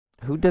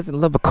Who doesn't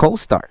love a cold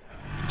start?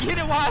 Get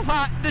it while it's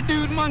hot. The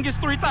Dude Mungus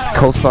 3000.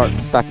 Cold start,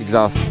 stock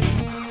exhaust.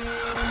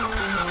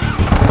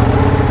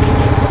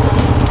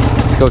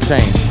 Let's go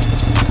change.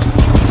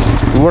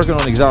 We're working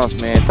on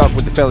exhaust, man. Talked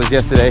with the fellas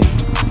yesterday.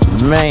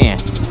 Man,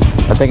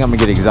 I think I'm gonna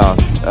get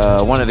exhaust.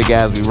 One of the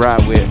guys we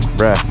ride with,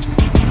 bruh,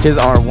 his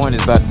R1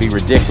 is about to be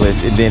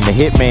ridiculous. And then the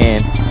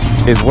hitman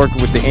is working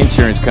with the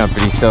insurance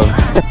company. So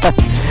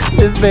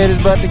this man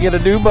is about to get a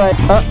new bike.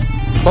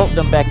 Bolt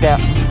done backed out.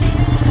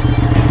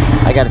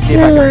 I gotta see if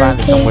I can find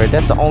it somewhere.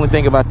 That's the only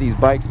thing about these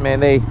bikes, man.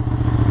 They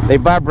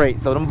vibrate.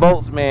 So them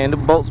bolts, man, the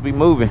bolts be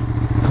moving.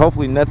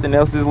 Hopefully nothing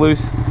else is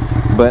loose,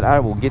 but I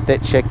will get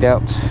that checked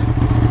out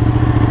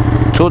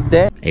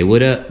today. Hey,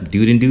 what up,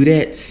 dude and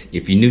dudettes?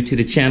 If you're new to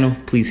the channel,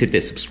 please hit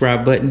that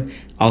subscribe button.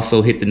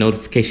 Also hit the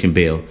notification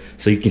bell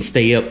so you can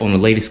stay up on the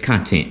latest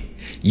content.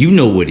 You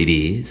know what it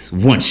is.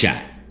 One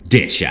shot,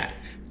 dead shot.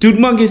 Dude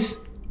Mungus.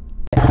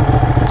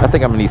 I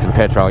think I'm gonna need some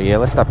petrol. Yeah,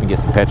 let's stop and get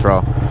some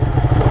petrol.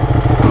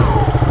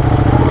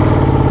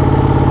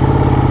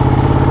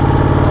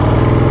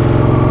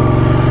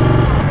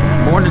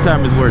 Morning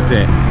time is where it's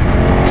at.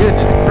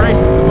 Goodness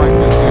gracious, the bike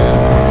feels good.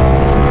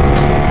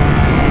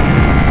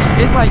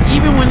 It's like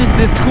even when it's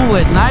this cool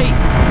at night,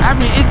 I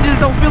mean, it just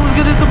don't feel as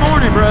good as the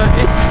morning, bro.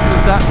 It just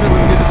does not feel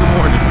as good as the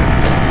morning.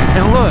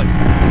 And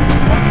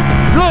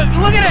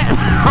look at that!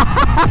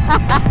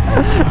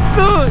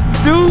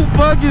 Dude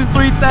Mungus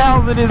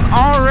 3000 is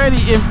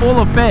already in full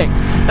effect,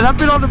 and I've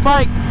been on the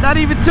bike not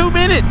even 2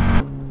 minutes.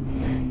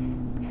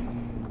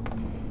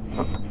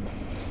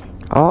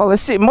 Oh,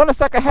 let's see.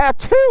 Motorcycle have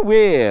two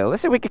wheel.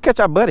 Let's see if we can catch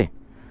our buddy.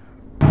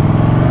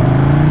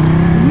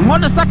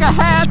 Motorcycle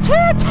have two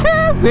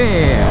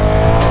wheel.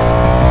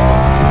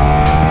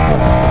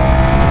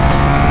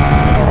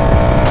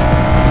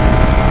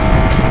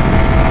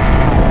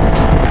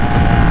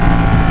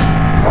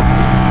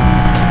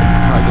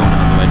 Probably going the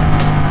other way.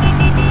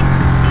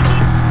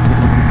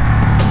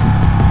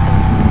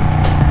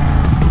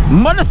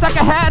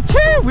 Motorcycle have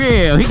two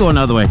wheel. He going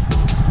the other way.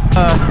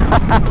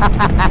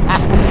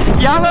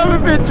 Y'all ever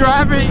been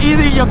driving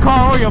either your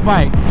car or your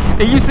bike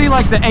and you see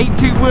like the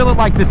 18-wheeler,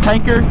 like the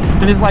tanker,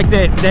 and it's like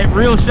that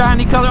real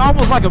shiny color,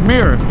 almost like a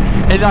mirror,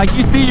 and like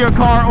you see your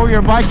car or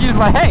your bike, you're just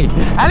like, hey,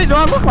 I didn't know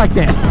I looked like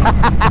that.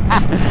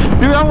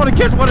 Dude, I want to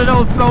catch one of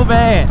those so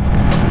bad.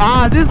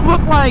 This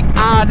look like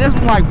this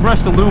one like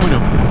brushed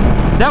aluminum.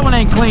 That one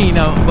ain't clean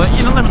though, but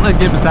you know, let's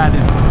get beside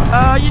this.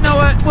 You know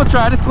what, we'll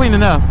try it. It's clean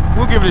enough.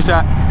 We'll give it a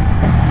shot.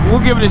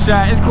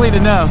 It's clean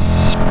enough.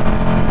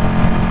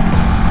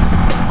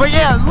 But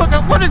yeah, look,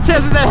 what are the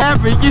chances that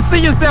happen? You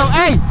see yourself,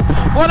 hey,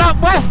 what up,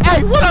 boy?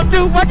 Hey, what up,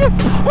 dude? What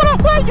up,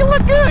 boy? You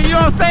look good. You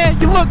know what I'm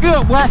saying? You look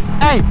good, boy.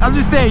 Hey, I'm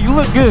just saying, you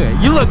look good.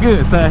 You look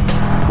good, son.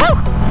 Woo!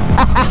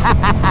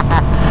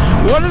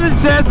 What are the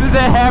chances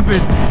that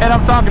happen? And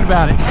I'm talking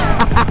about it.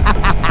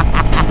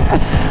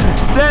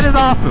 That is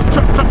awesome.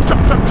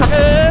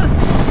 Truckers.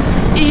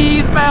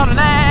 Eastbound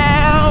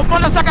now.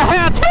 Motorcycle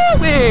hair two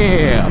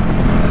wheel.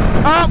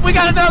 We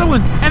got another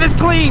one, and it's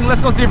clean. Let's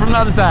go see it from the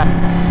other side.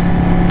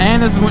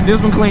 And this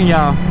one clean,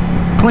 y'all.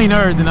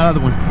 Cleaner than the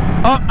other one.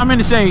 Oh, I'm in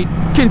the shade.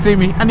 Can't see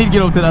me. I need to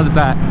get over to the other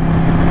side.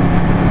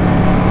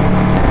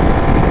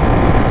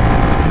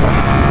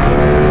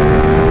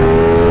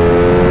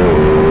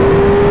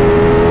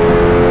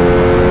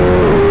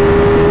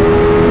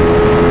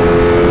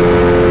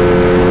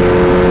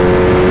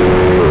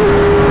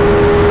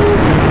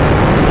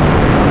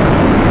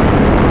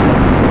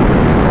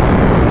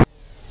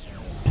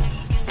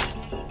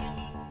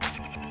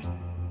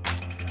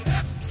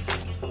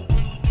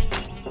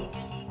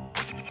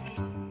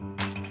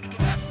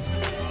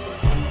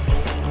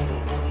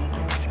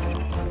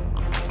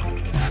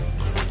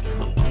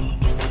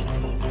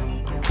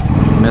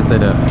 Messed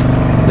that up.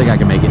 I think I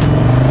can make it.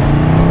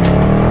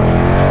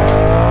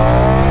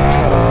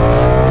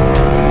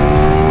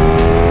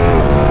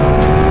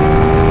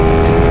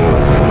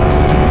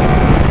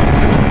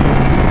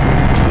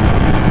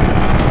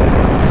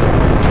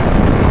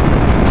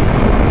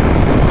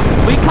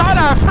 We caught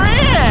our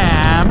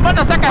friend!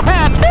 Motorcycle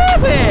hair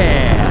TV!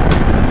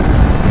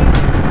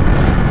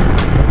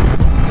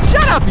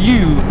 Shout out to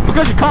you,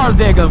 because your car's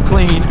daggum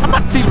clean. I'm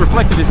about to see the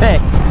reflective as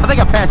heck. I think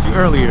I passed you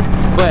earlier,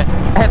 but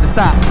I had to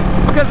stop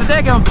because the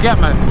daggum forgot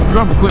my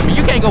drum equipment.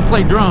 You can't go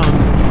play drums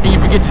and you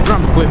forget your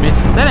drum equipment.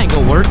 That ain't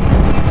gonna work.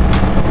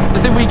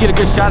 Let's see if we can get a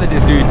good shot of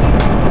this dude.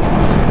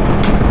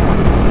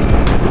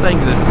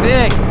 Things are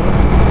sick.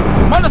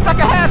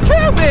 Motorcycle hair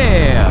two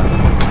wheel.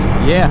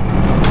 Yeah,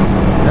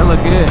 that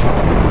look good.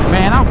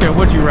 Man, I don't care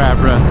what you ride,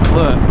 bro.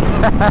 Look,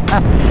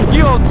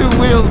 you on two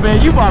wheels, man.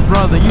 You my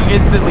brother. You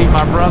instantly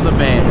my brother,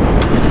 man.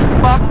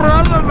 My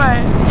brother,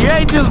 man. You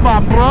ain't just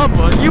my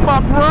brother. You my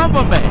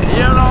brother, man.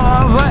 You know what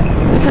I'm saying?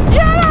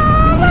 You know what I'm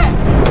saying?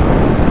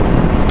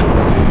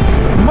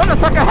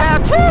 Motorcycle hair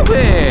two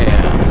wheel.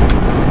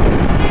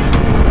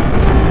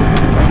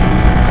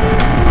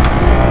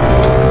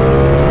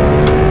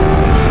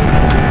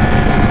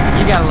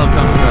 You gotta love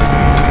coming to us.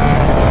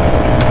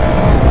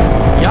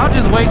 Y'all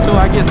just wait till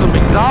I get some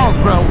exhaust,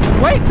 bro.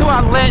 Wait till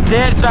I let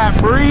that shot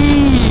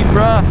breathe, bro.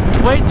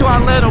 Wait till I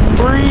let them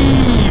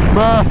breathe,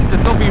 bruh.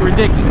 It's gonna be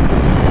ridiculous.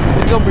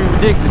 It's gonna be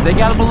ridiculous. They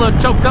got them a little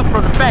choked up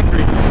from the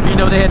factory. You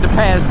know, they had to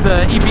pass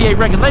the EPA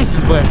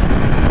regulations, but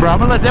bro, I'm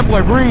gonna let that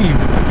boy breathe.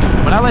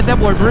 When I let that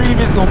boy breathe,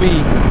 it's gonna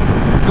be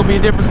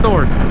a different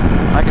story.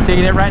 I can tell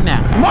you that right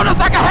now.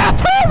 Motorcycle hat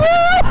too!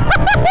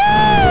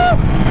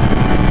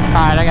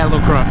 Alright, I got a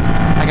little crunk.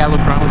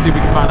 Let's see if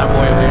we can find that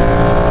boy over here.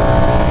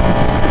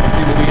 Let's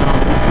see what we on.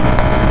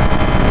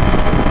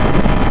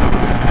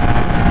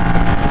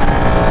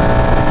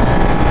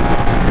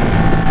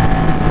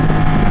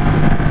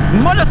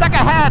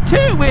 Motorcycle hat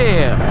two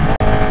wheel.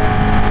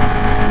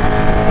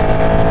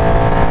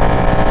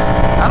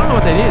 I don't know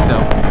what that is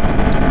though.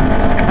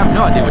 I have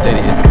no idea what that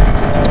is.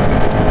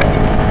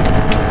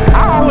 I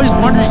always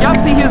wonder, y'all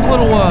see his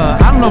little, I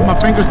don't know if my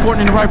finger's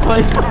pointing in the right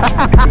place, but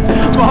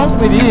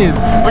hopefully it is.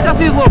 But y'all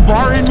see his little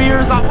bar end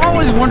mirrors? I've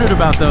always wondered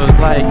about those.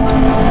 Like,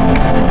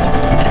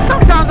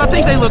 sometimes I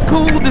think they look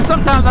cool, then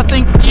sometimes I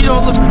think, you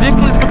know, it looks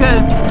ridiculous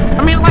because,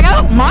 I mean, like, I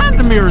don't mind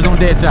the mirrors on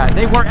Deadshot.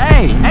 They work,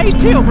 hey,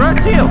 chill, bro,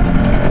 chill.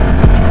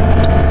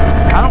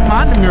 I don't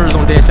mind the mirrors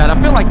on Deadshot. I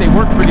feel like they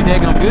work pretty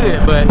daggone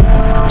good, but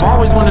I've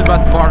always wondered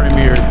about the bar end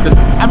mirrors because,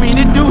 I mean,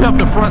 it do help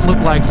the front look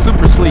like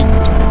super sleek.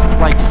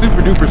 Like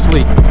super duper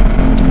sleek.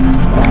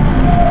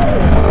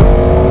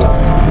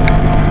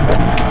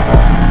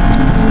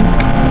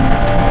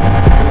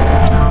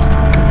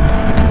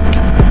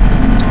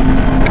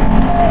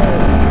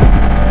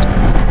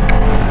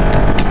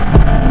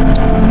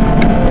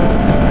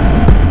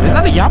 Is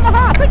that a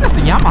Yamaha? I think that's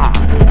a Yamaha.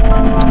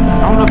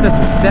 I don't know if that's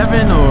a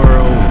 7 or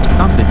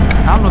something.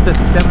 I don't know if that's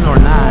a 7 or a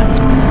 9.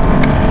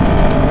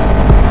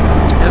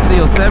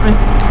 FZ07?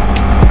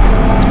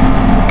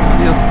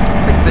 I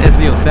think it's the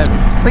FZ07.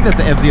 I think that's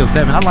the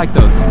FZ07. I like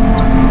those.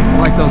 I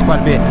like those quite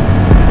a bit.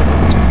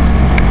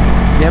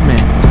 Yeah, man.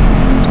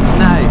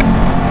 Nice.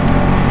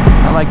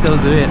 I like those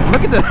a bit.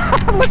 Look at the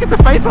look at the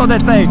face on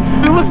that thing.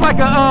 It looks like a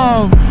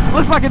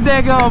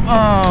daggum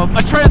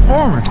a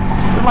transformer.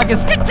 It's like a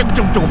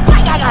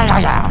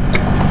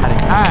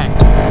Alright,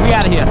 we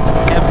out of here.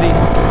 FZ.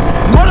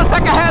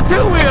 Motorcycle had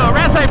two wheel.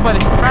 Ride safe,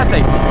 buddy. Ride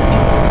safe.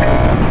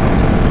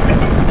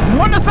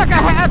 Motorcycle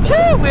had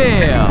two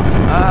wheel.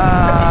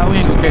 We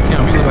ain't gonna catch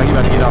him. He look like he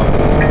about to get off.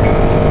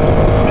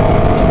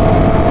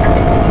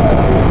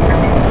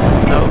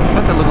 No,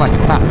 plus it look like a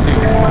cop too.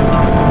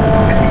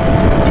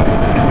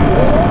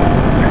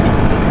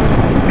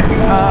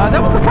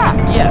 That was a cop.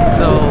 Yeah,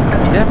 so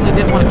definitely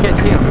didn't want to catch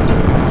him.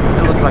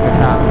 That looks like a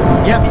cop.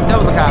 Yep, that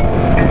was a cop.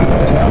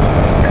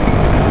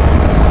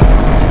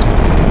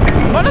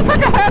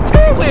 Motorcycle had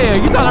two wheel.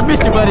 You thought I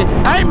missed you, buddy.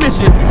 I ain't missed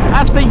you.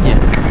 I seen you.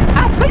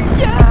 I seen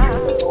ya.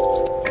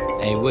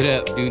 Hey, what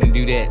up, dude and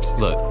dudettes?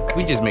 Look,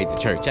 we just made the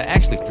church. I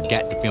actually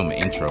forgot to film an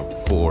intro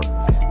for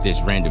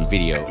this random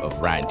video of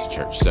riding to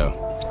church. So,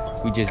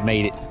 we just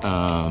made it.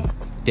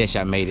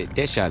 Deadshot made it.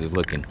 Deadshot is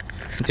looking.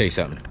 Let me tell you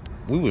something.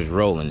 We was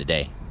rolling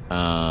today.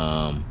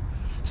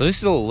 So this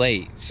is a little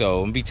late. So,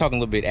 I'm gonna be talking a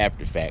little bit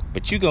after the fact.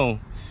 But you gonna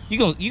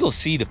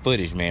see the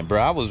footage, man,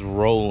 bro. I was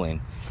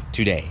rolling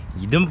today.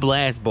 Them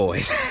blast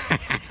boys.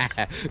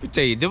 Let me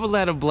tell you, them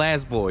Atlanta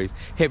blast boys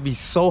had me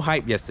so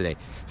hyped yesterday.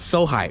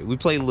 So hyped. We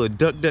played a little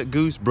duck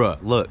goose, bruh.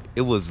 Look,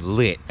 it was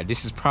lit.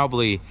 This is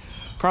probably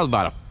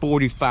about a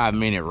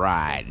 45-minute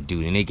ride,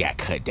 dude, and it got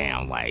cut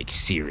down, like,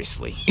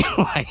 seriously.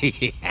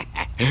 Like,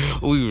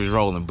 we was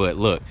rolling. But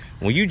look,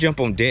 when you jump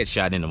on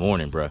Deadshot in the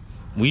morning, bruh,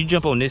 when you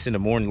jump on this in the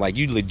morning, like,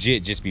 you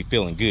legit just be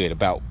feeling good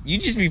about,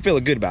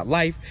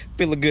 life,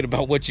 feeling good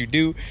about what you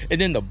do.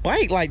 And then the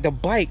bike, like,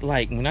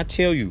 when I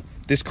tell you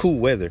this cool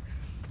weather,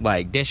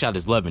 like, Deadshot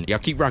is loving it. Y'all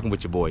keep rocking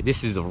with your boy.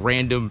 This is a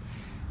random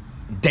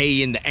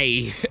day in the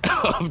A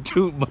of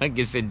Dude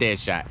Mungus and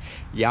Deadshot.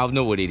 Y'all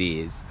know what it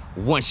is.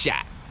 One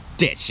shot,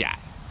 Deadshot.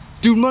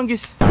 Dude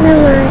Mungus.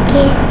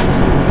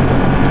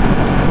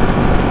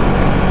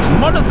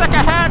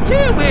 Motorcycle had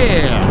two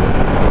wheel.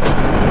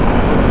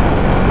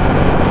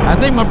 I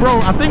think my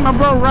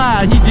bro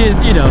ride, he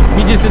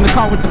just in the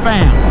car with the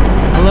fam.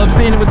 I love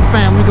seeing it with the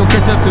fam. Let me go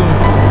catch up to him.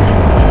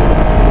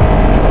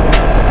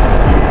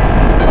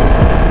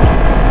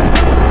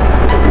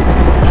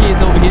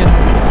 Kids over here.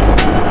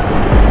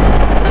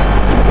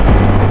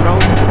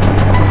 Rolling.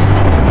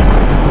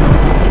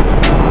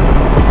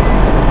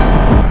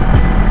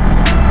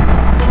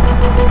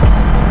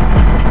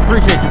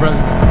 Appreciate you,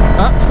 brother.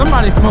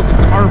 Somebody's smoking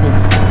some herbal.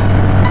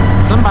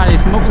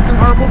 Somebody's smoking some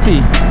herbal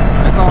tea.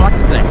 That's all I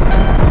can say.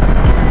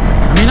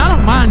 I mean, I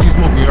don't mind you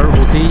smoking your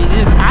herbal tea.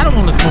 I don't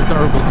want to smoke the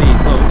herbal tea.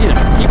 So,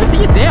 keep it to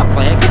yourself,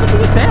 man. Keep it to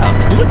yourself.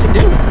 Do what you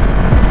do.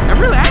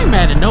 I ain't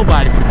mad at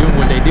nobody for doing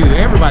what they do.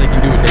 Everybody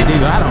can do what they do.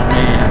 I don't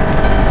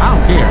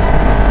care.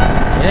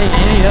 It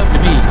ain't up to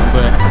me,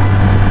 but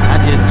I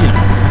just,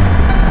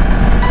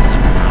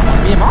 I want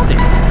to be involved in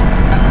it.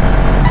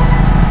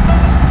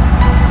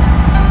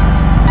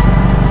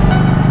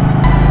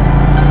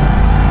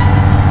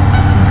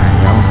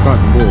 Alright, I'm gonna start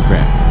the bull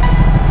crap.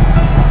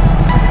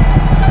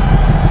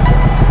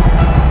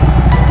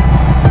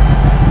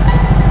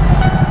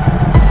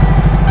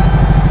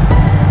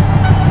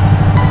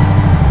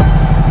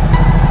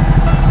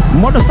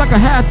 Motorcycle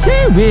how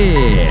to be.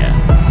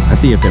 I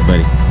see you up there,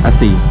 buddy. I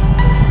see you.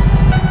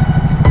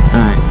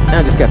 Alright, now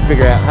I just gotta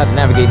figure out how to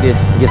navigate this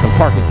and get some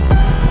parking.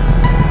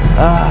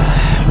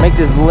 Make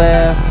this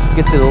left,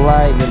 get to the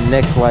light, and then the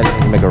next light is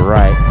gonna make a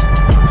right.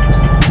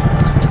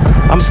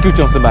 I'm gonna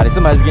scooch on somebody.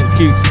 Somebody's getting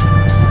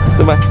scooched.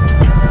 Somebody.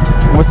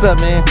 What's up,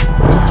 man?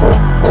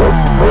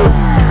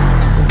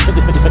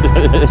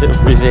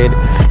 Appreciate it.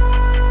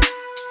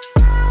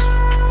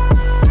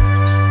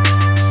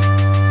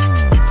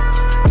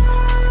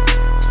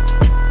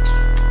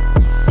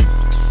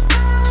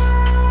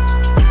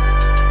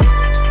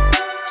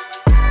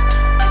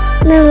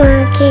 The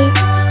monkey.